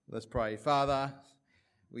Let's pray. Father,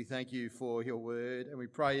 we thank you for your word, and we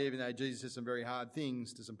pray, even though Jesus said some very hard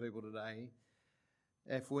things to some people today,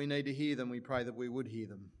 if we need to hear them, we pray that we would hear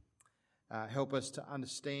them. Help us to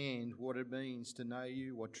understand what it means to know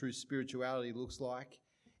you, what true spirituality looks like,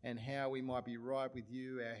 and how we might be right with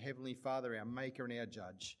you, our Heavenly Father, our Maker and our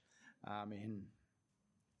Judge. Amen.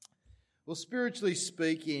 Well, spiritually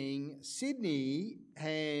speaking, Sydney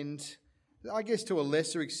and I guess to a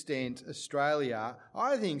lesser extent Australia,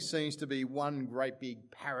 I think seems to be one great big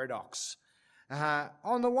paradox.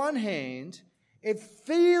 On the one hand, it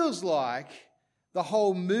feels like the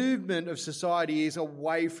whole movement of society is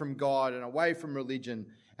away from God and away from religion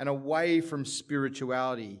and away from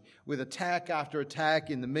spirituality, with attack after attack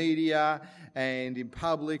in the media and in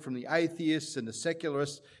public from the atheists and the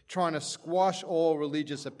secularists, trying to squash all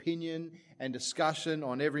religious opinion and discussion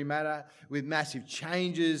on every matter, with massive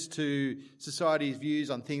changes to society's views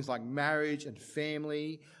on things like marriage and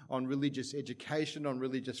family, on religious education, on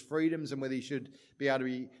religious freedoms, and whether you should be able to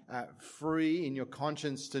be free in your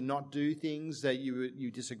conscience to not do things that you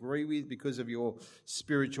disagree with because of your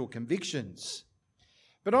spiritual convictions.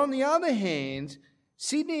 But on the other hand,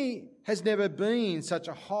 Sydney has never been such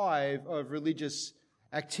a hive of religious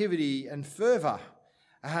activity and fervour.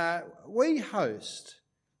 We host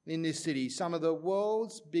in this city some of the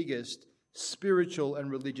world's biggest spiritual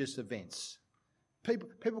and religious events.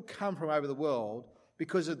 People come from over the world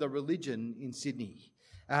because of the religion in Sydney.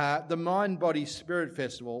 The Mind, Body, Spirit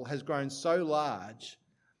Festival has grown so large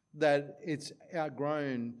that it's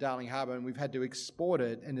outgrown Darling Harbour, and we've had to export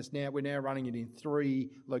it, and we're now running it in 3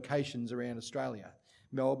 locations around Australia: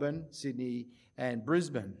 Melbourne, Sydney and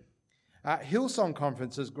Brisbane. Hillsong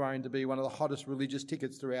Conference has grown to be one of the hottest religious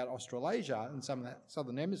tickets throughout Australasia and some of that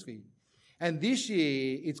Southern Hemisphere. And this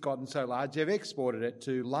year it's gotten so large they've exported it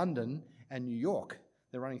to London and New York.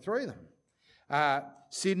 They're running 3 of them.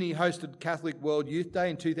 Sydney hosted Catholic World Youth Day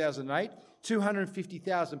in 2008.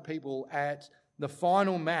 250,000 people at the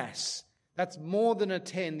final Mass. That's more than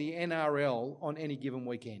attend the NRL on any given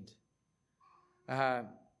weekend.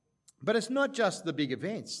 But it's not just the big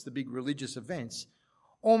events, the big religious events.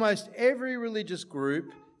 Almost every religious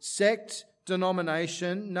group, sect,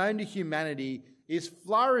 denomination known to humanity is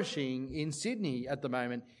flourishing in Sydney at the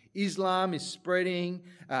moment. Islam is spreading.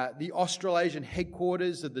 The Australasian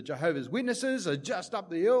headquarters of the Jehovah's Witnesses are just up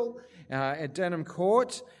the hill at Denham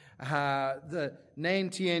Court. The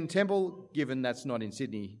Nan Tien Temple, given that's not in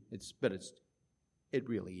Sydney, it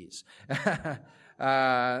really is.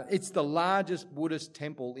 It's the largest Buddhist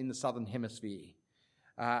temple in the Southern Hemisphere,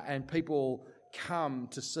 and people come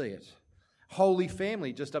to see it. Holy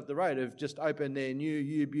Family, just up the road, have just opened their new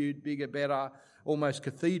U-Butte, bigger, better, almost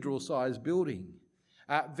cathedral-sized building.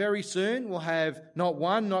 Very soon we'll have not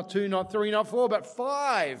 1, not 2, not 3, not 4, but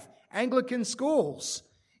 5 Anglican schools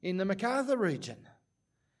in the Macarthur region.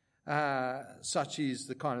 Such is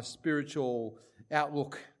the kind of spiritual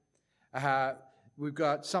outlook. We've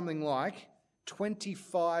got something like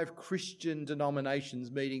 25 Christian denominations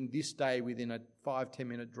meeting this day within a 5-10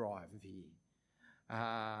 minute drive of here.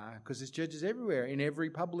 Because there's churches everywhere, in every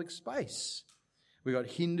public space. We've got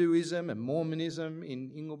Hinduism and Mormonism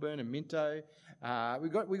in Ingleburn and Minto. We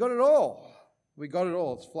got it all. We got it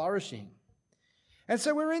all. It's flourishing. And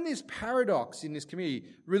so we're in this paradox in this community.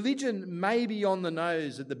 Religion may be on the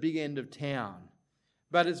nose at the big end of town,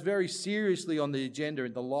 but it's very seriously on the agenda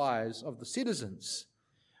in the lives of the citizens,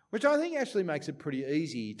 which I think actually makes it pretty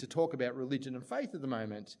easy to talk about religion and faith at the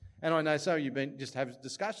moment. And I know some of you just have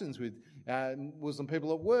discussions with Muslim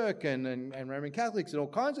people at work and Roman Catholics and all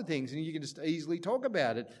kinds of things, and you can just easily talk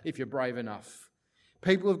about it if you're brave enough.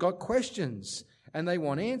 People have got questions and they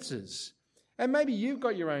want answers. And maybe you've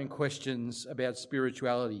got your own questions about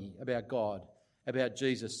spirituality, about God, about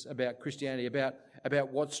Jesus, about Christianity,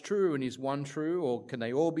 about what's true and is one true, or can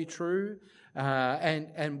they all be true,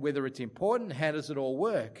 and whether it's important, how does it all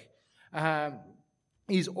work?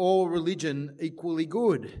 Is all religion equally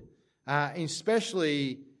good?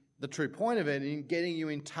 Especially the true point of it in getting you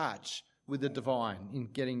in touch with the divine, in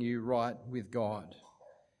getting you right with God.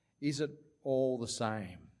 Is it all the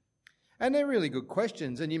same? And they're really good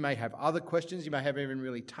questions, and you may have other questions. You may have even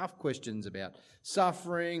really tough questions about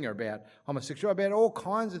suffering or about homosexuality, about all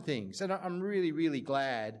kinds of things. And I'm really, really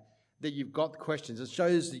glad that you've got questions. It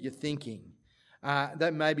shows that you're thinking.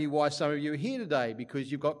 That may be why some of you are here today,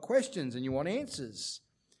 because you've got questions and you want answers.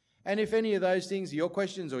 And if any of those things are your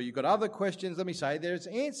questions, or you've got other questions, let me say there's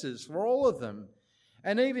answers for all of them.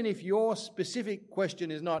 And even if your specific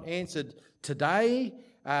question is not answered today,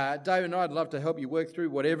 Dave and I would love to help you work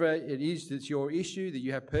through whatever it is that's your issue that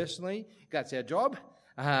you have personally. That's our job,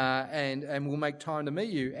 and we'll make time to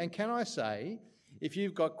meet you. And can I say, if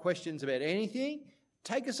you've got questions about anything,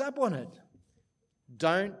 take us up on it.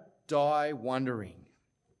 Don't die wondering.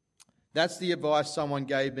 That's the advice someone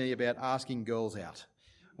gave me about asking girls out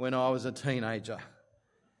when I was a teenager.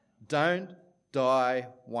 Don't die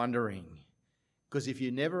wondering, because if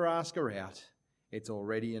you never ask her out, it's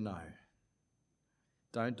already a no.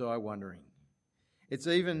 Don't die wondering. It's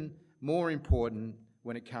even more important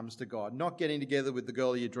when it comes to God. Not getting together with the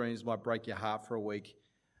girl of your dreams might break your heart for a week.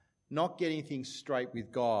 Not getting things straight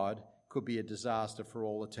with God could be a disaster for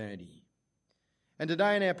all eternity. And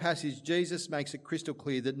today in our passage, Jesus makes it crystal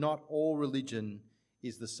clear that not all religion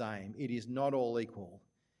is the same. It is not all equal.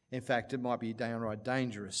 In fact, it might be downright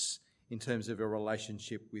dangerous in terms of a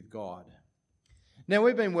relationship with God. Now,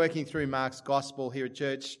 we've been working through Mark's Gospel here at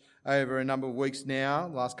church over a number of weeks now,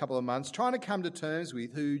 last couple of months, trying to come to terms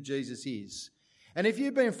with who Jesus is. And if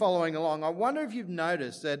you've been following along, I wonder if you've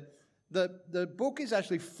noticed that the book is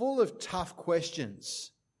actually full of tough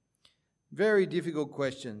questions, very difficult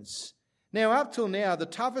questions. Now, up till now, the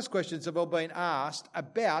toughest questions have all been asked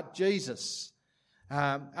about Jesus,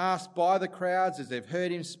 asked by the crowds as they've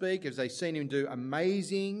heard him speak, as they've seen him do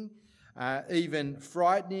amazing, even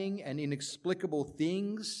frightening and inexplicable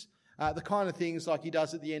things, the kind of things like he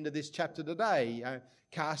does at the end of this chapter today,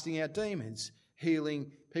 casting out demons,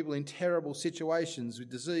 healing people in terrible situations with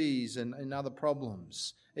disease and other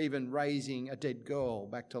problems, even raising a dead girl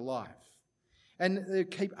back to life. And they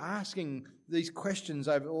keep asking these questions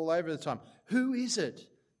all over the time. Who is it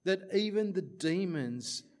that even the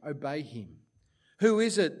demons obey him? Who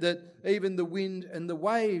is it that even the wind and the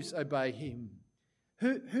waves obey him?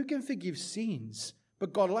 Who can forgive sins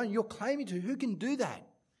but God alone? You're claiming to. Who can do that?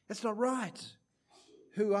 That's not right.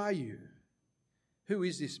 Who are you? Who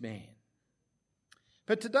is this man?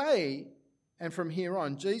 But today, and from here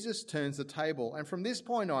on, Jesus turns the table. And from this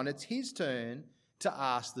point on, it's his turn to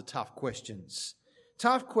ask the tough questions.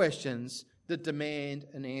 Tough questions that demand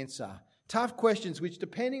an answer. Tough questions which,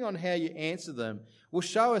 depending on how you answer them, will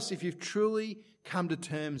show us if you've truly come to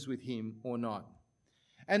terms with him or not.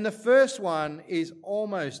 And the first one is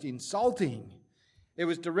almost insulting. It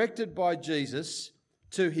was directed by Jesus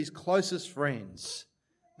to his closest friends,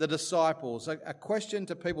 the disciples. A question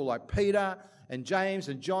to people like Peter and James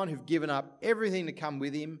and John, who've given up everything to come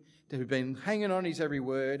with him, who've been hanging on his every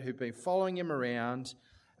word, who've been following him around.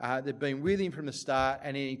 They've been with him from the start,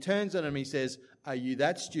 and then he turns on them and he says, "Are you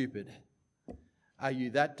that stupid? Are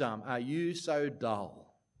you that dumb? Are you so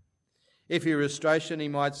dull?" If he were illustration, he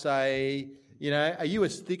might say, are you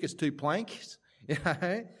as thick as two planks?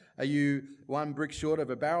 Are you one brick short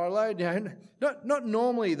of a barrel load? Not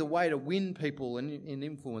normally the way to win people and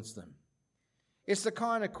influence them. It's the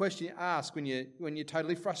kind of question you ask when you're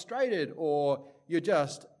totally frustrated or you're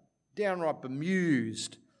just downright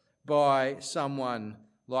bemused by someone,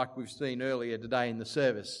 like we've seen earlier today in the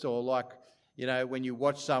service, or like, when you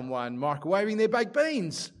watch someone microwaving their baked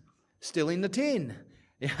beans still in the tin,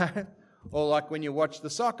 or like when you watch the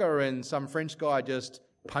soccer and some French guy just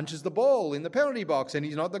punches the ball in the penalty box and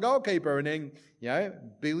he's not the goalkeeper, and then,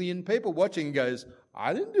 billion people watching and goes,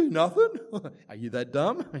 "I didn't do nothing." Are you that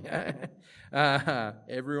dumb?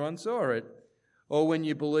 Everyone saw it. Or when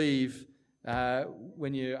you believe,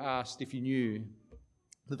 when you asked if you knew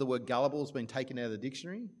that the word gullible has been taken out of the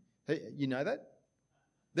dictionary. You know that?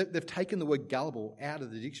 They've taken the word gullible out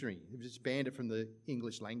of the dictionary. They've just banned it from the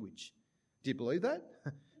English language. Do you believe that?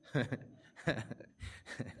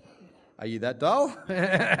 Are you that dull?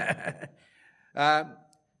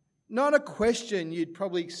 Not a question you'd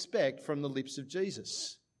probably expect from the lips of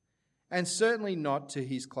Jesus, and certainly not to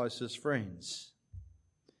his closest friends.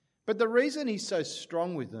 But the reason he's so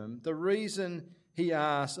strong with them, the reason he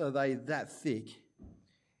asks, "Are they that thick?"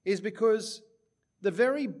 is because the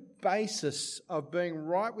very basis of being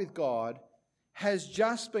right with God has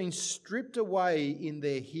just been stripped away in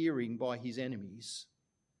their hearing by his enemies.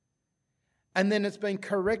 And then it's been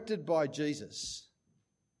corrected by Jesus.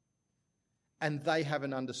 And they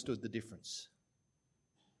haven't understood the difference.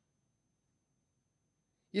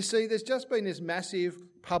 You see, there's just been this massive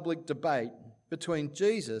public debate between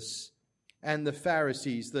Jesus and the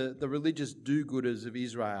Pharisees, the religious do-gooders of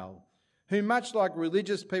Israel, who, much like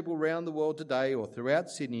religious people around the world today or throughout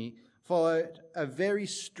Sydney, followed a very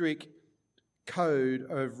strict code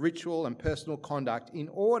of ritual and personal conduct in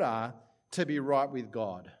order to be right with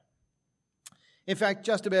God. In fact,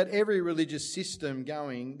 just about every religious system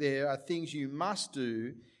going, there are things you must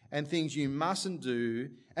do and things you mustn't do,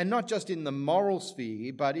 and not just in the moral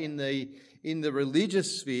sphere, but in the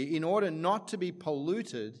religious sphere, in order not to be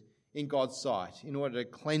polluted in God's sight, in order to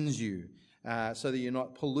cleanse you, so that you're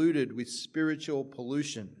not polluted with spiritual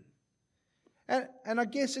pollution. And I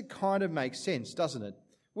guess it kind of makes sense, doesn't it?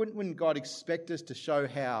 Wouldn't God expect us to show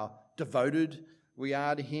how devoted we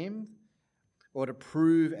are to him, or to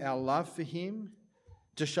prove our love for him,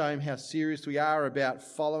 to show him how serious we are about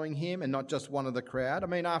following him and not just one of the crowd? I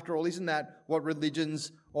mean, after all, isn't that what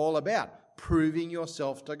religion's all about? Proving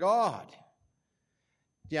yourself to God.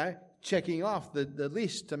 You know, checking off the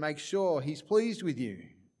list to make sure he's pleased with you.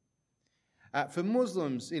 For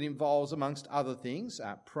Muslims, it involves, amongst other things,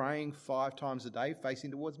 praying 5 times a day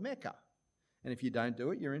facing towards Mecca. And if you don't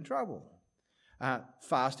do it, you're in trouble.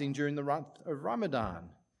 Fasting during the month of Ramadan.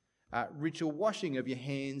 Ritual washing of your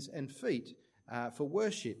hands and feet for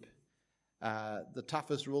worship. The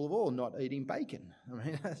toughest rule of all, not eating bacon.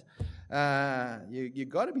 I mean, you've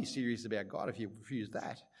got to be serious about God if you refuse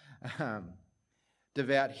that.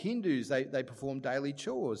 Devout Hindus, they perform daily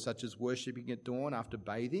chores such as worshipping at dawn after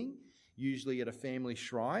bathing, usually at a family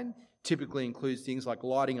shrine. Typically includes things like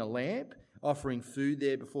lighting a lamp, offering food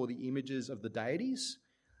there before the images of the deities,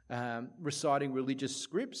 reciting religious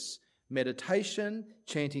scripts, meditation,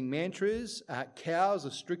 chanting mantras. Cows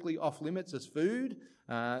are strictly off limits as food.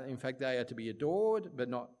 In fact, they are to be adored, but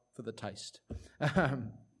not for the taste.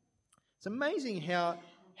 It's amazing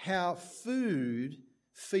how food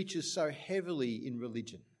features so heavily in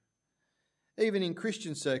religion. Even in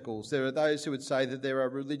Christian circles, there are those who would say that there are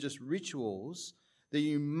religious rituals that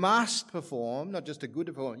you must perform, not just a good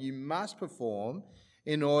performance, you must perform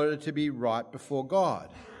in order to be right before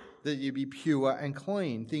God, that you be pure and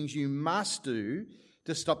clean, things you must do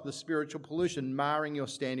to stop the spiritual pollution marring your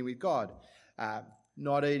standing with God.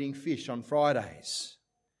 Not eating fish on Fridays,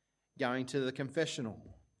 going to the confessional,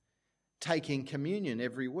 taking communion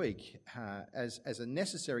every week as a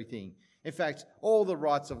necessary thing. In fact, all the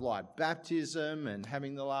rites of life, baptism and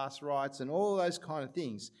having the last rites and all those kind of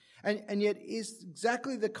things. And yet is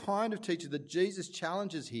exactly the kind of teacher that Jesus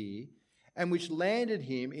challenges here and which landed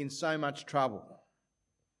him in so much trouble.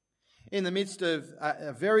 In the midst of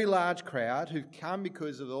a very large crowd who've come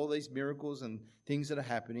because of all these miracles and things that are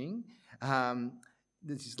happening,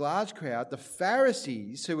 this large crowd, the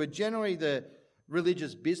Pharisees, who were generally the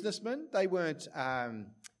religious businessmen, they weren't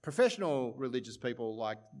professional religious people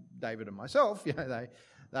like David and myself. You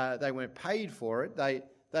know, they weren't paid for it. They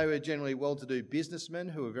were generally well-to-do businessmen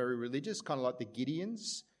who were very religious, kind of like the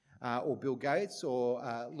Gideons or Bill Gates or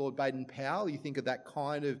Lord Baden-Powell. You think of that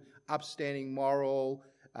kind of upstanding, moral,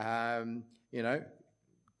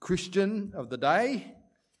 Christian of the day.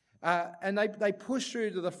 And they pushed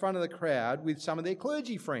through to the front of the crowd with some of their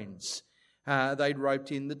clergy friends. They'd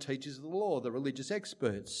roped in the teachers of the law, the religious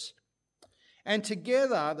experts. And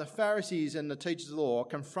together, the Pharisees and the teachers of the law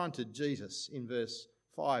confronted Jesus in verse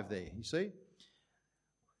 5 there, you see.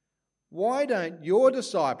 Why don't your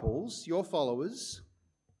disciples, your followers,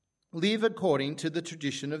 live according to the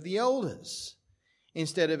tradition of the elders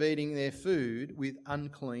instead of eating their food with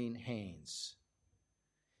unclean hands?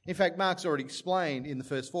 In fact, Mark's already explained in the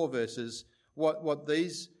first 4 verses what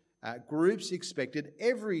these groups expected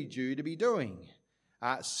every Jew to be doing.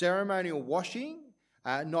 Ceremonial washing,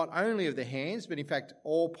 not only of the hands, but in fact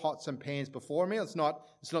all pots and pans before a meal. It's not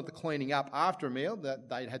the cleaning up after a meal. That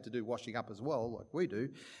they had to do washing up as well, like we do.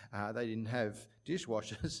 They didn't have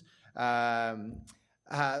dishwashers. But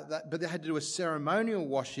they had to do a ceremonial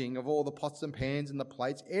washing of all the pots and pans and the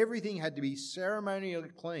plates. Everything had to be ceremonially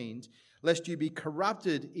cleaned, lest you be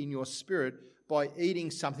corrupted in your spirit by eating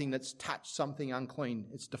something that's touched something unclean.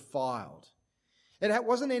 It's defiled. It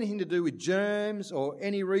wasn't anything to do with germs or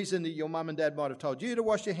any reason that your mum and dad might have told you to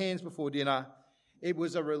wash your hands before dinner. It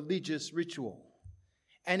was a religious ritual.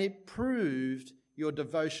 And it proved your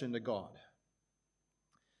devotion to God.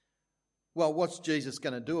 Well, what's Jesus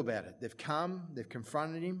going to do about it? They've come, they've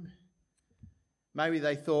confronted him. Maybe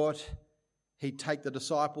they thought he'd take the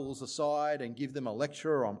disciples aside and give them a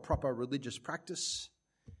lecture on proper religious practice.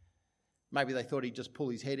 Maybe they thought he'd just pull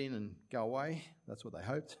his head in and go away. That's what they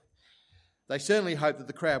hoped. They certainly hoped that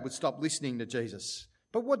the crowd would stop listening to Jesus.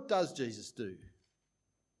 But what does Jesus do?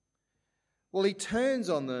 Well, he turns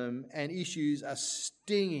on them and issues a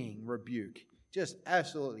stinging rebuke. Just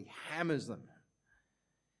absolutely hammers them.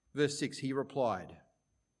 Verse 6, he replied,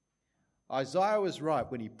 Isaiah was right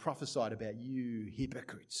when he prophesied about you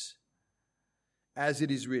hypocrites. As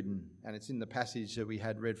it is written, and it's in the passage that we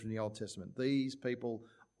had read from the Old Testament, these people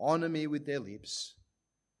honour me with their lips,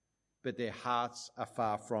 but their hearts are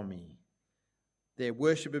far from me. Their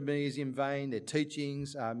worship of me is in vain. Their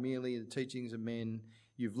teachings are merely the teachings of men.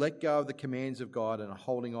 You've let go of the commands of God and are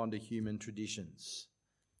holding on to human traditions.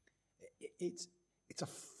 It's a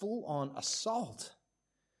full-on assault.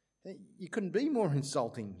 You couldn't be more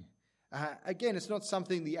insulting. Again, it's not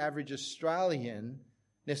something the average Australian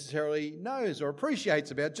necessarily knows or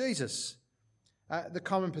appreciates about Jesus. The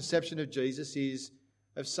common perception of Jesus is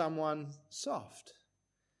of someone soft,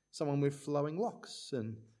 someone with flowing locks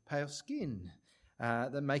and pale skin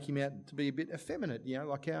that make him out to be a bit effeminate,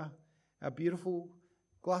 like our beautiful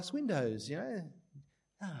glass windows,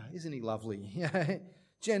 isn't he lovely?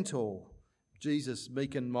 Gentle, Jesus,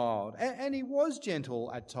 meek and mild. And he was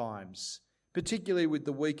gentle at times, particularly with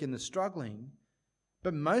the weak and the struggling.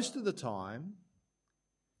 But most of the time,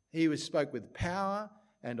 he spoke with power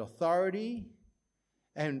and authority,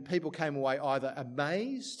 and people came away either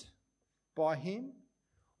amazed by him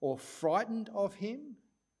or frightened of him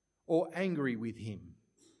or angry with him.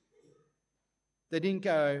 They didn't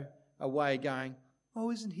go away going,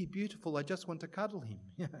 "Oh, isn't he beautiful? I just want to cuddle him."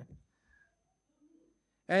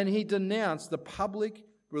 And he denounced the public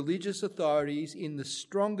religious authorities in the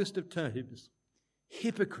strongest of terms.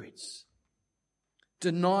 Hypocrites,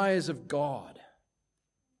 deniers of God.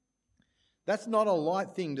 That's not a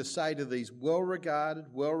light thing to say to these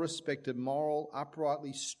well-regarded, well-respected, moral,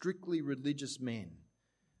 uprightly, strictly religious men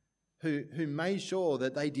who made sure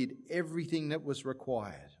that they did everything that was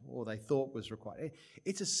required or they thought was required.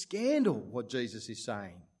 It's a scandal what Jesus is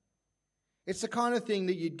saying. It's the kind of thing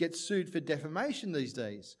that you'd get sued for defamation these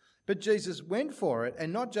days. But Jesus went for it,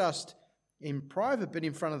 and not just in private, but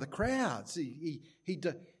in front of the crowds. He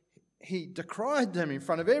decried them in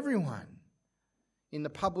front of everyone in the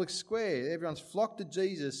public square. Everyone's flocked to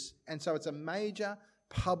Jesus, and so it's a major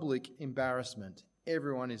public embarrassment.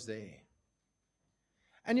 Everyone is there.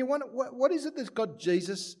 And you wonder, what is it that's got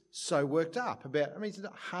Jesus so worked up about? I mean, it's a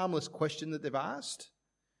harmless question that they've asked.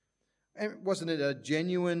 And wasn't it a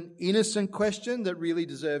genuine, innocent question that really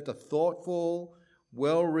deserved a thoughtful,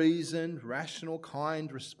 well-reasoned, rational,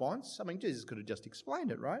 kind response? I mean, Jesus could have just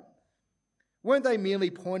explained it, right? Weren't they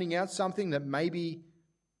merely pointing out something that maybe,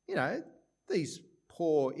 these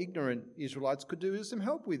poor, ignorant Israelites could do with some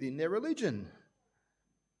help with in their religion?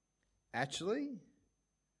 Actually,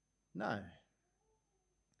 no.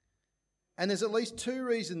 And there's at least two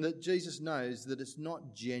reasons that Jesus knows that it's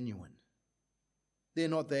not genuine. They're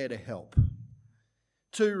not there to help.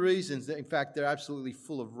 Two reasons that, in fact, they're absolutely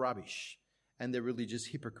full of rubbish and they're religious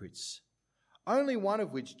hypocrites. Only one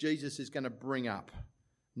of which Jesus is going to bring up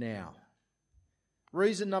now.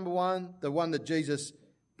 Reason number one, the one that Jesus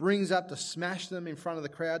brings up to smash them in front of the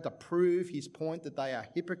crowd to prove his point that they are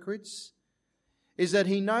hypocrites, is that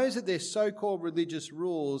he knows that their so-called religious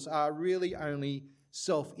rules are really only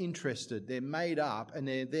self-interested. They're made up and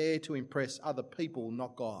they're there to impress other people,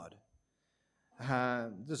 not God.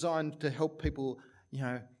 Designed to help people,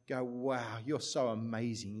 go, "Wow, you're so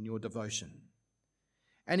amazing in your devotion."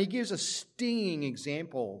 And he gives a stinging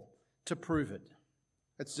example to prove it.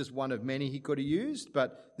 It's just one of many he could have used,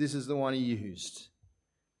 but this is the one he used.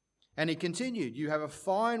 And he continued, "You have a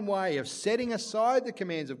fine way of setting aside the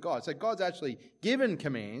commands of God." So God's actually given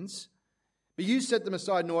commands, but you set them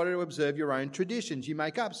aside in order to observe your own traditions. You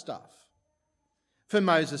make up stuff. For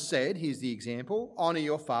Moses said, here's the example, "Honour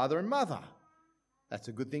your father and mother." That's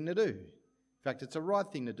a good thing to do. In fact, it's a right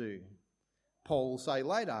thing to do. Paul will say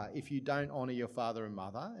later, if you don't honour your father and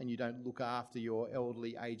mother and you don't look after your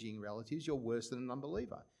elderly, ageing relatives, you're worse than an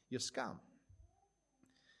unbeliever. You're scum.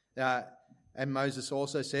 And Moses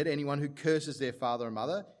also said, anyone who curses their father and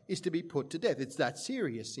mother is to be put to death. It's that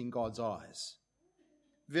serious in God's eyes.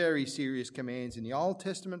 Very serious commands in the Old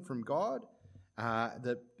Testament from God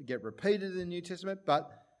that get repeated in the New Testament,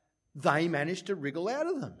 but they managed to wriggle out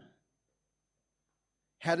of them.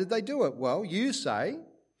 How did they do it? Well, you say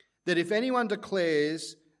that if anyone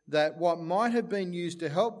declares that what might have been used to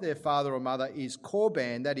help their father or mother is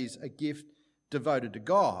korban, that is a gift devoted to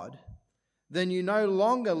God, then you no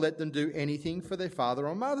longer let them do anything for their father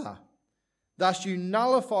or mother. Thus you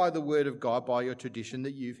nullify the word of God by your tradition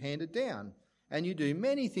that you've handed down, and you do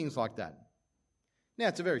many things like that. Now,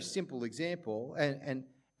 it's a very simple example, and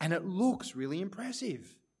it looks really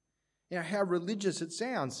impressive. How religious it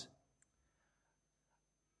sounds.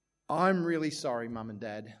 I'm really sorry, Mum and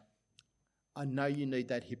Dad. I know you need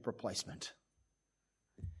that hip replacement.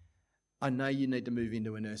 I know you need to move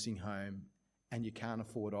into a nursing home and you can't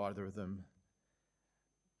afford either of them.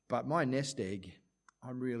 But my nest egg,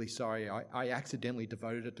 I'm really sorry. I accidentally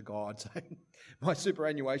devoted it to God. So my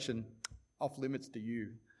superannuation, off limits to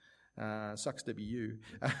you. Sucks to be you.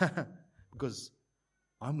 Because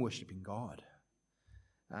I'm worshipping God.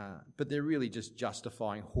 But they're really just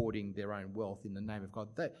justifying hoarding their own wealth in the name of God.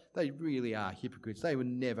 They really are hypocrites. They were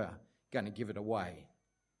never going to give it away.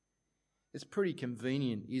 It's pretty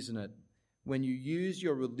convenient, isn't it, when you use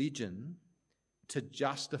your religion to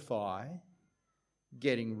justify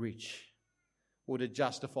getting rich or to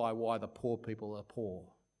justify why the poor people are poor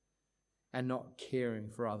and not caring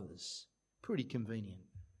for others. Pretty convenient.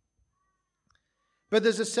 But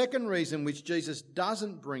there's a second reason which Jesus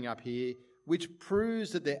doesn't bring up here, which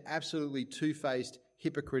proves that they're absolutely two-faced,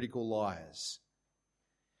 hypocritical liars.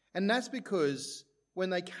 And that's because when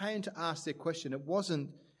they came to ask their question, it wasn't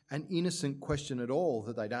an innocent question at all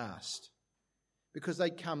that they'd asked, because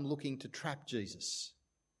they'd come looking to trap Jesus.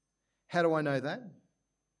 How do I know that?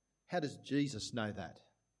 How does Jesus know that?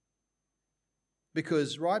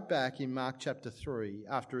 Because right back in Mark chapter 3,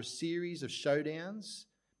 after a series of showdowns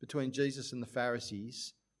between Jesus and the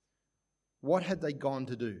Pharisees, what had they gone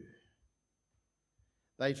to do?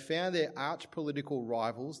 They'd found their arch-political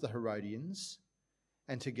rivals, the Herodians,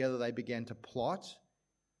 and together they began to plot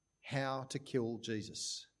how to kill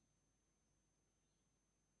Jesus.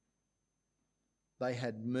 They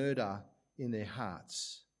had murder in their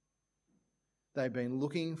hearts. They've been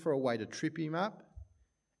looking for a way to trip him up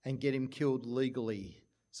and get him killed legally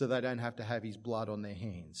so they don't have to have his blood on their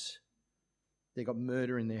hands. They've got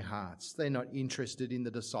murder in their hearts. They're not interested in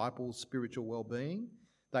the disciples' spiritual well-being.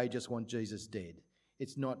 They just want Jesus dead.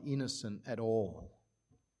 It's not innocent at all.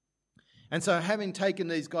 And so having taken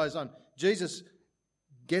these guys on, Jesus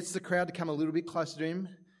gets the crowd to come a little bit closer to him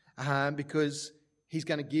because he's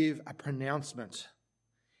going to give a pronouncement.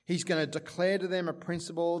 He's going to declare to them a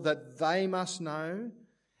principle that they must know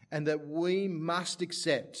and that we must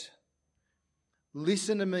accept.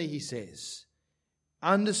 Listen to me, he says.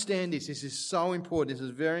 Understand this. This is so important. This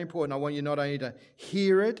is very important. I want you not only to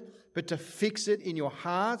hear it, but to fix it in your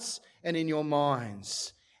hearts and in your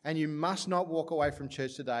minds. And you must not walk away from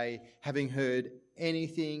church today having heard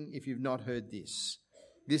anything if you've not heard this.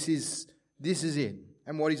 This is it.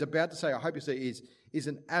 And what he's about to say, I hope you see, is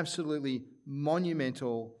an absolutely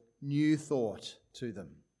monumental new thought to them.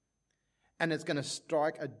 And it's going to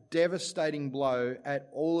strike a devastating blow at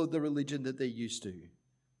all of the religion that they're used to.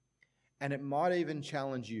 And it might even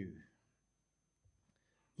challenge you.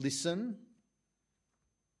 Listen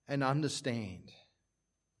and understand.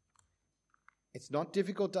 It's not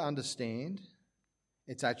difficult to understand.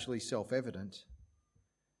 It's actually self-evident.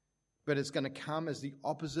 But it's going to come as the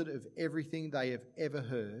opposite of everything they have ever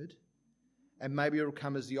heard. And maybe it'll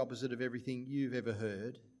come as the opposite of everything you've ever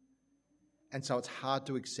heard. And so it's hard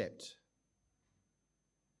to accept.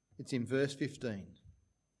 It's in verse 15.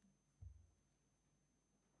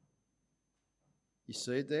 You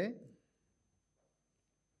see it there?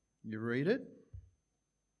 You read it?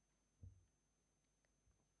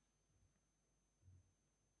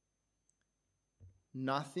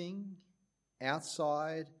 Nothing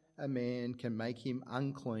outside a man can make him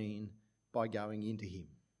unclean by going into him.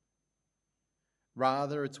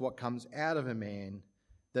 Rather, it's what comes out of a man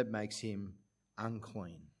that makes him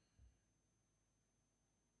unclean.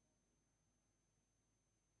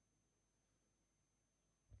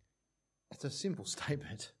 It's a simple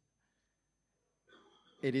statement.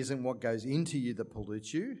 It isn't what goes into you that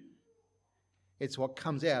pollutes you. It's what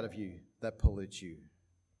comes out of you that pollutes you.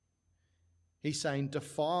 He's saying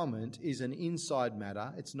defilement is an inside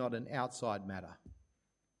matter. It's not an outside matter.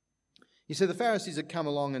 You see, the Pharisees had come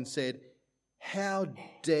along and said, "How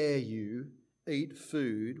dare you eat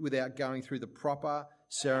food without going through the proper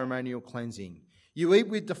ceremonial cleansing? You eat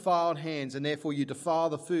with defiled hands and therefore you defile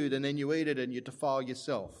the food and then you eat it and you defile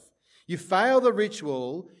yourself. You fail the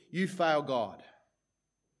ritual, you fail God."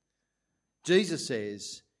 Jesus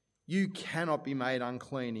says, you cannot be made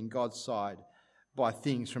unclean in God's sight by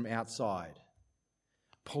things from outside.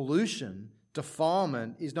 Pollution,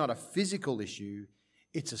 defilement is not a physical issue,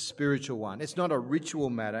 it's a spiritual one. It's not a ritual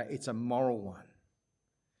matter, it's a moral one.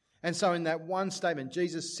 And so in that one statement,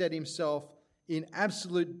 Jesus set himself in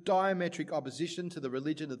absolute diametric opposition to the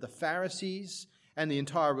religion of the Pharisees and the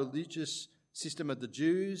entire religious system of the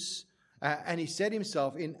Jews. And he set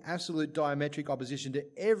himself in absolute diametric opposition to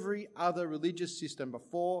every other religious system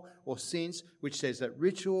before or since, which says that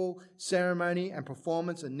ritual, ceremony and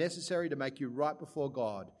performance are necessary to make you right before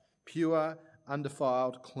God, pure,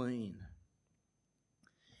 undefiled, clean.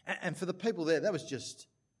 And for the people there, that was just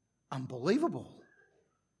unbelievable.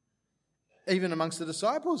 Even amongst the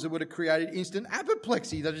disciples, it would have created instant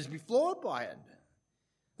apoplexy. They'd just be floored by it.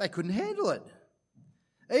 They couldn't handle it.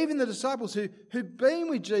 Even the disciples who'd been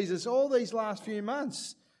with Jesus all these last few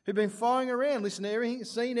months, who've been following around, listening to everything,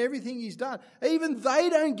 seeing everything he's done, even they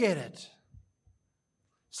don't get it.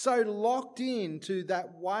 So locked into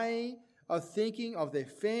that way of thinking of their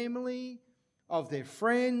family, of their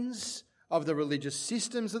friends, of the religious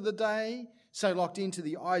systems of the day, so locked into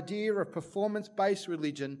the idea of performance-based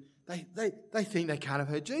religion, they think they can't have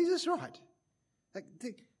heard Jesus right.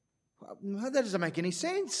 That doesn't make any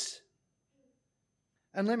sense.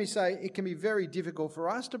 And let me say, it can be very difficult for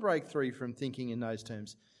us to break free from thinking in those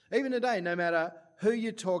terms. Even today, no matter who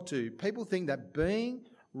you talk to, people think that being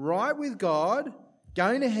right with God,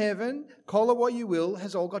 going to heaven, call it what you will,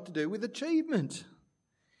 has all got to do with achievement.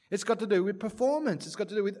 It's got to do with performance. It's got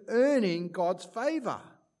to do with earning God's favour.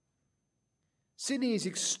 Sydney is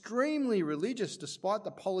extremely religious despite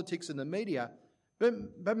the politics and the media,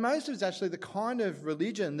 but most of it's actually the kind of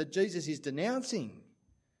religion that Jesus is denouncing.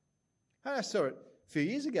 I saw it a few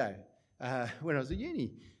years ago when I was at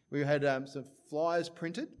uni. We had some flyers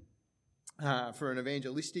printed for an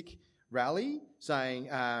evangelistic rally saying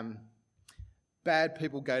bad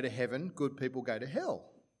people go to heaven, good people go to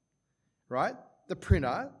hell. Right? The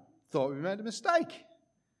printer thought we made a mistake.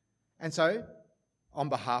 And so, on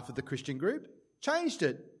behalf of the Christian group, changed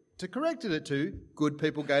it corrected it to good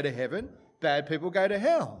people go to heaven, bad people go to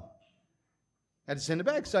hell. Had to send it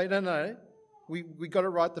back. Say, no, we got it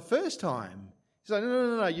right the first time. He's like,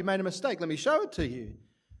 no, you made a mistake. Let me show it to you.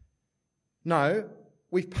 No,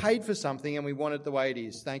 we've paid for something and we want it the way it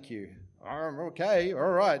is. Thank you. Okay, all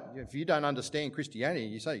right. If you don't understand Christianity,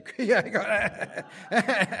 you say, yeah, got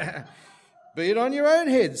it. Be it on your own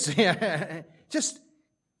heads. Just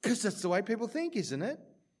because that's the way people think, isn't it?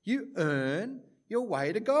 You earn your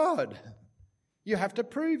way to God. You have to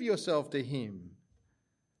prove yourself to Him.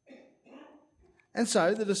 And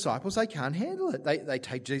so the disciples, they can't handle it. They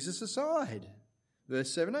take Jesus aside.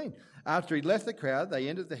 Verse 17. After he left the crowd, they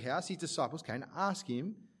entered the house. His disciples came to ask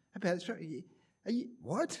him about this.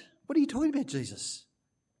 What? What are you talking about, Jesus?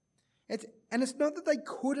 And it's not that they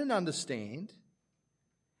couldn't understand.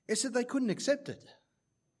 It's that they couldn't accept it.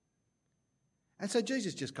 And so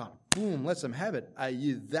Jesus just kind of, boom, lets them have it. Are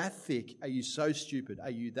you that thick? Are you so stupid? Are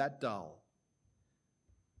you that dull?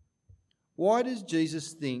 Why does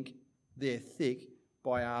Jesus think they're thick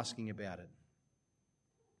by asking about it?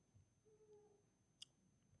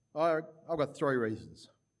 I've got 3 reasons.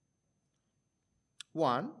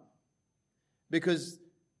 1, because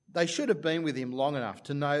they should have been with him long enough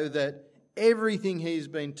to know that everything he's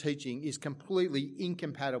been teaching is completely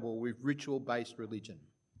incompatible with ritual-based religion.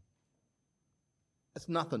 It's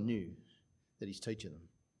nothing new that he's teaching them.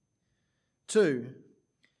 2,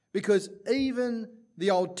 because even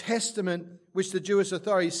the Old Testament, which the Jewish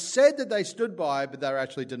authorities said that they stood by, but they're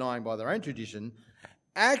actually denying by their own tradition,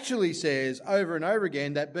 actually says over and over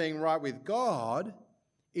again that being right with God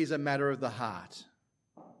is a matter of the heart.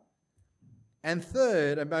 And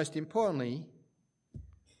 3rd, and most importantly,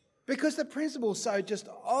 because the principle is so just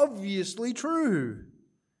obviously true,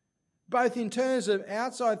 both in terms of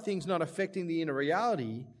outside things not affecting the inner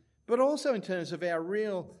reality, but also in terms of our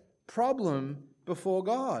real problem before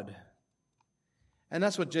God. And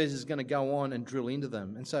that's what Jesus is going to go on and drill into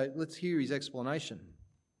them. And so let's hear his explanation.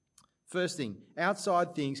 First thing,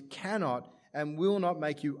 outside things cannot and will not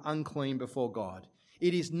make you unclean before God.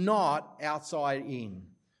 It is not outside in.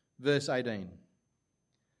 Verse 18.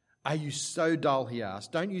 Are you so dull, he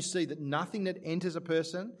asked? Don't you see that nothing that enters a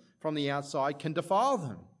person from the outside can defile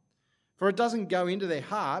them? For it doesn't go into their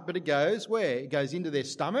heart, but it goes where? It goes into their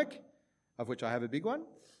stomach, of which I have a big one,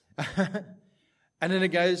 and then it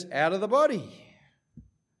goes out of the body.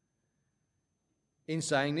 In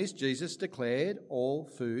saying this, Jesus declared all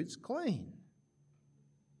foods clean.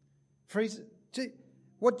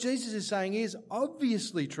 What Jesus is saying is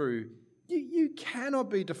obviously true. You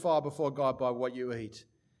cannot be defiled before God by what you eat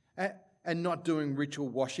and not doing ritual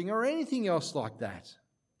washing or anything else like that.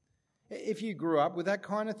 If you grew up with that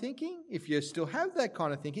kind of thinking, if you still have that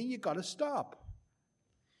kind of thinking, you've got to stop.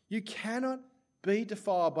 You cannot be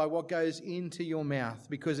defiled by what goes into your mouth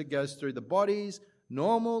because it goes through the body's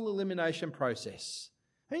normal elimination process.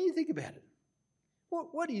 And you think about it.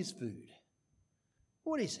 What is food?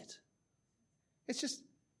 What is it? It's just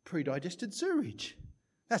pre-digested sewage.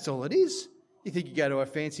 That's all it is. You think you go to a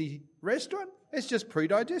fancy restaurant? It's just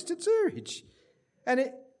pre-digested sewage.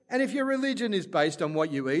 And if your religion is based on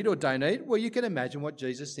what you eat or don't eat, well, you can imagine what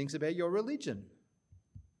Jesus thinks about your religion.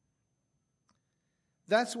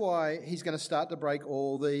 That's why he's going to start to break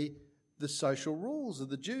all the social rules of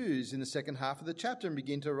the Jews in the second half of the chapter and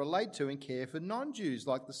begin to relate to and care for non-Jews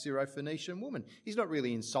like the Syrophoenician woman. He's not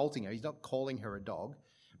really insulting her. He's not calling her a dog,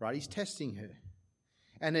 right? He's testing her.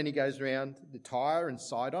 And then he goes around the Tyre and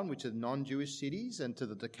Sidon, which are non-Jewish cities, and to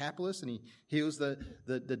the Decapolis, and he heals the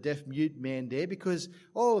deaf-mute man there because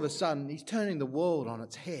all of a sudden he's turning the world on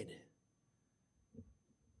its head.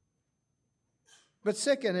 But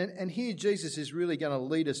second, and here Jesus is really going to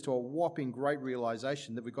lead us to a whopping great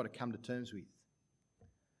realisation that we've got to come to terms with.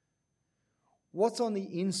 What's on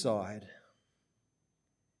the inside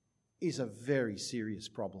is a very serious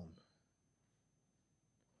problem.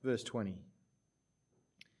 Verse 20.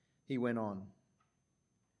 he went on.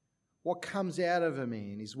 What comes out of a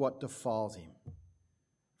man is what defiles him.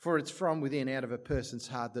 For it's from within, out of a person's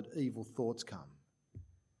heart, that evil thoughts come.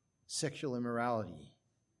 Sexual immorality,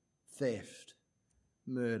 theft,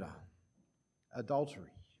 murder,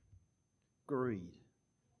 adultery, greed,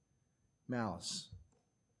 malice,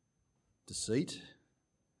 deceit,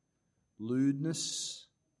 lewdness,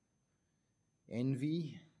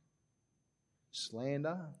 envy,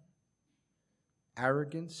 slander,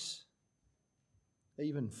 arrogance,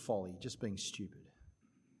 even folly, just being stupid.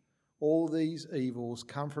 All these evils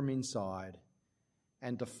come from inside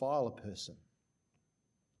and defile a person.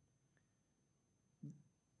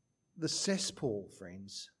 The cesspool,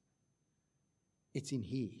 friends, it's in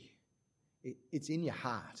here. It's in your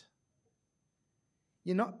heart.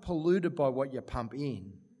 You're not polluted by what you pump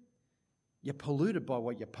in. You're polluted by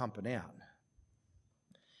what you're pumping out.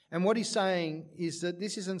 And what he's saying is that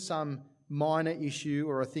this isn't some minor issue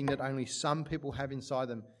or a thing that only some people have inside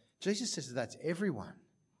them. Jesus says that's everyone.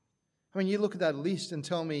 I mean, you look at that list and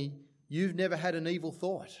tell me you've never had an evil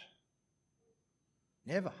thought.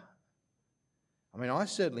 Never. I mean, I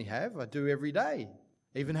certainly have. I do every day.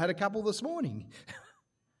 Even had a couple this morning.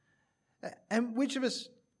 And which of us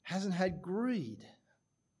hasn't had greed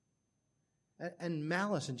and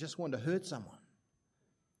malice and just wanted to hurt someone?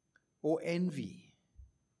 Or envy?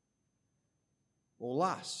 Or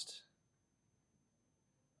lust?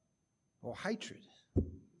 Or hatred?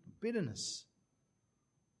 Bitterness?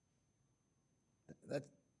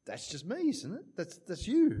 That's just me, isn't it? That's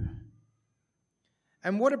you.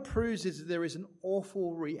 And what it proves is that there is an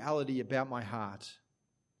awful reality about my heart.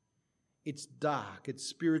 It's dark, it's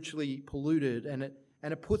spiritually polluted, and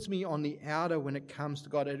it puts me on the outer when it comes to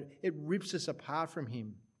God. It rips us apart from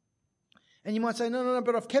Him. And you might say, no,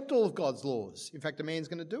 but I've kept all of God's laws. In fact, a man's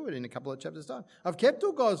going to do it in a couple of chapters' time. I've kept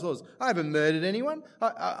all God's laws. I haven't murdered anyone.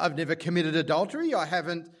 I've never committed adultery.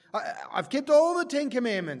 I've kept all the 10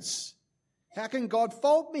 Commandments. How can God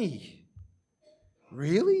fault me?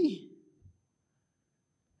 Really?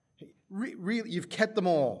 Really? You've kept them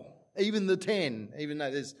all, even the 10, even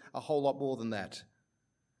though there's a whole lot more than that.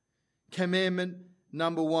 Commandment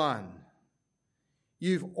number 1.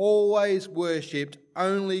 You've always worshipped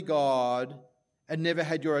only God and never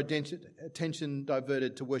had your attention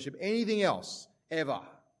diverted to worship anything else, ever.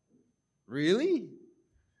 Really?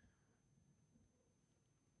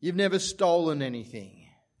 You've never stolen anything.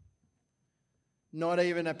 Not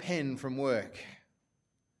even a pen from work.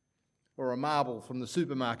 Or a marble from the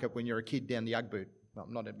supermarket when you're a kid down the Ugg boot. Well,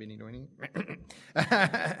 I'm not admitting to anything.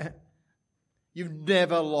 You've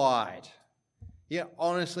never lied. You're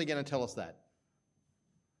honestly going to tell us that.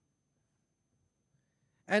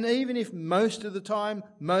 And even if most of the time,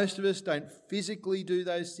 most of us don't physically do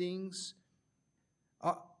those things,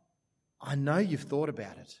 I know you've thought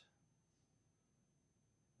about it.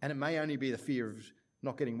 And it may only be the fear of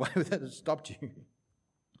not getting away with it that stopped you.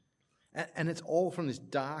 And it's all from this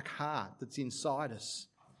dark heart that's inside us.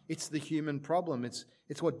 It's the human problem.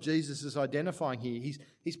 It's what Jesus is identifying here.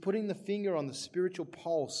 He's putting the finger on the spiritual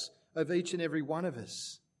pulse of each and every one of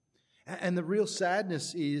us. And the real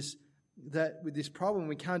sadness is that with this problem,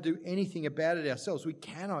 we can't do anything about it ourselves. We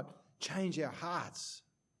cannot change our hearts.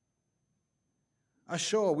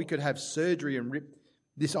 Sure, we could have surgery and rip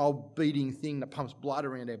this old beating thing that pumps blood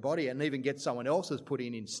around our body and even get someone else's put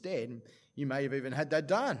in instead. You may have even had that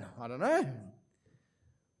done. I don't know.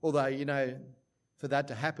 Although, for that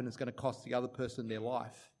to happen, it's going to cost the other person their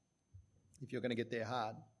life if you're going to get their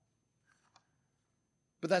heart.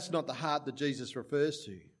 But that's not the heart that Jesus refers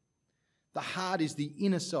to. The heart is the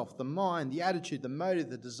inner self, the mind, the attitude, the motive,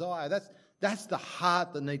 the desire. That's the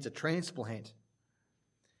heart that needs a transplant.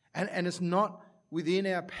 And it's not within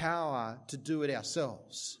our power to do it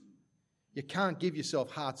ourselves. You can't give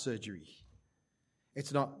yourself heart surgery.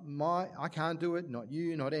 It's not I can't do it, not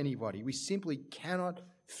you, not anybody. We simply cannot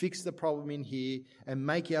fix the problem in here and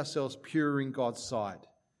make ourselves pure in God's sight.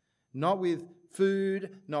 Not with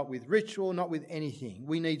food, not with ritual, not with anything.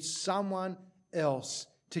 We need someone else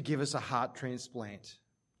to give us a heart transplant.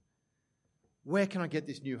 Where can I get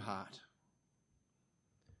this new heart?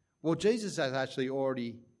 Well, Jesus has actually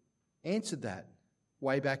already answered that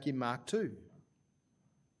way back in Mark 2.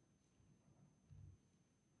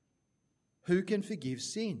 Who can forgive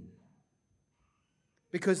sin?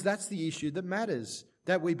 Because that's the issue that matters,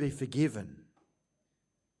 that we be forgiven.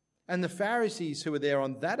 And the Pharisees who were there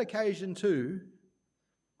on that occasion too,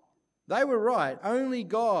 they were right. Only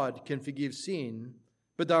God can forgive sin,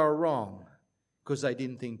 but they were wrong because they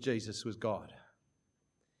didn't think Jesus was God.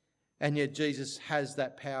 And yet Jesus has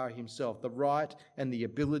that power himself, the right and the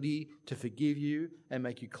ability to forgive you and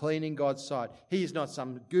make you clean in God's sight. He is not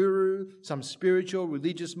some guru, some spiritual,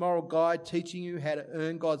 religious, moral guide teaching you how to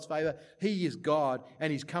earn God's favour. He is God,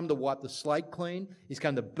 and he's come to wipe the slate clean. He's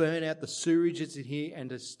come to burn out the sewage that's in here and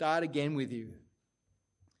to start again with you.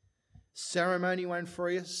 Ceremony won't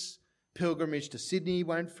free us. Pilgrimage to Sydney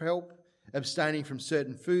won't help. Abstaining from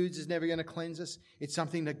certain foods is never going to cleanse us. It's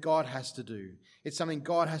something that God has to do. It's something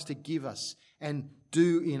God has to give us and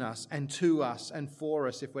do in us and to us and for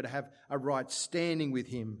us if we're to have a right standing with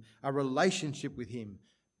him, a relationship with him,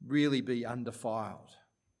 really be undefiled.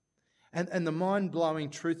 And the mind-blowing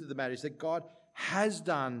truth of the matter is that God has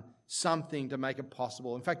done something to make it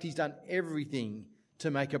possible. In fact, he's done everything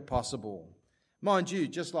to make it possible. Mind you,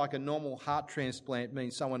 just like a normal heart transplant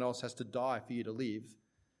means someone else has to die for you to live,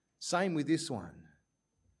 same with this one.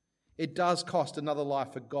 It does cost another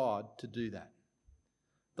life for God to do that.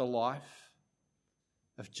 The life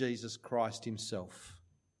of Jesus Christ himself,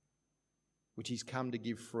 which he's come to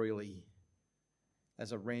give freely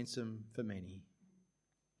as a ransom for many.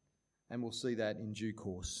 And we'll see that in due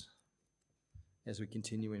course as we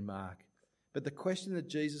continue in Mark. But the question that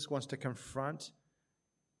Jesus wants to confront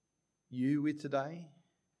you with today,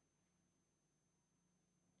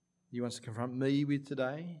 he wants to confront me with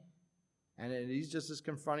today, and it is just as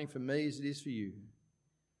confronting for me as it is for you.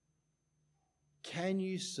 Can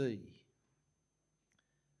you see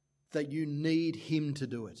that you need him to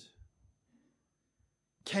do it?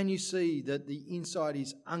 Can you see that the inside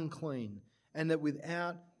is unclean and that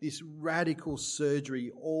without this radical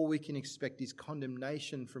surgery, all we can expect is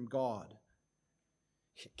condemnation from God?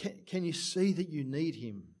 Can you see that you need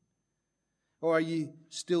him? Or are you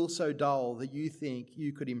still so dull that you think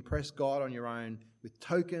you could impress God on your own with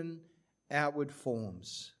token outward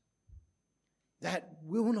forms? That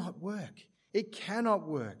will not work. It cannot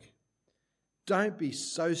work. Don't be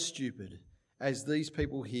so stupid as these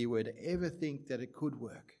people here would ever think that it could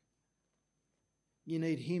work. You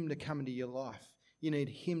need him to come into your life. You need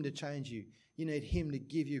him to change you. You need him to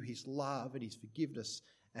give you his love and his forgiveness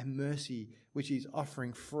and mercy, which he's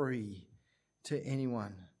offering free to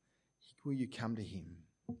anyone. Will you come to him?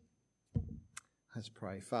 Let's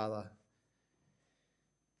pray. Father,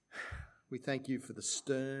 we thank you for the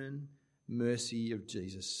stern mercy of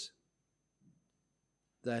Jesus,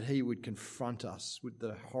 that he would confront us with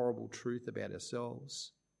the horrible truth about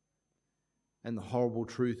ourselves and the horrible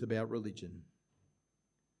truth about religion.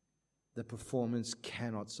 That performance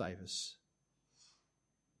cannot save us.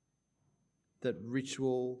 That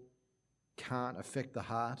ritual can't affect the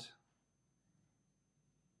heart.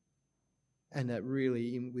 And that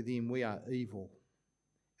really within we are evil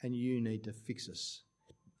and you need to fix us.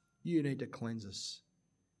 You need to cleanse us.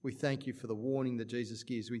 We thank you for the warning that Jesus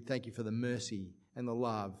gives. We thank you for the mercy and the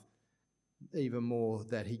love, even more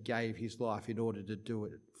that he gave his life in order to do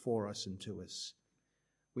it for us and to us.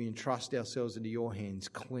 We entrust ourselves into your hands.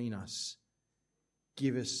 Clean us.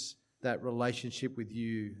 Give us that relationship with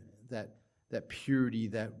you, that purity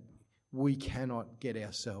that we cannot get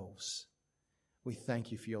ourselves. We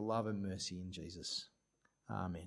thank you for your love and mercy in Jesus. Amen.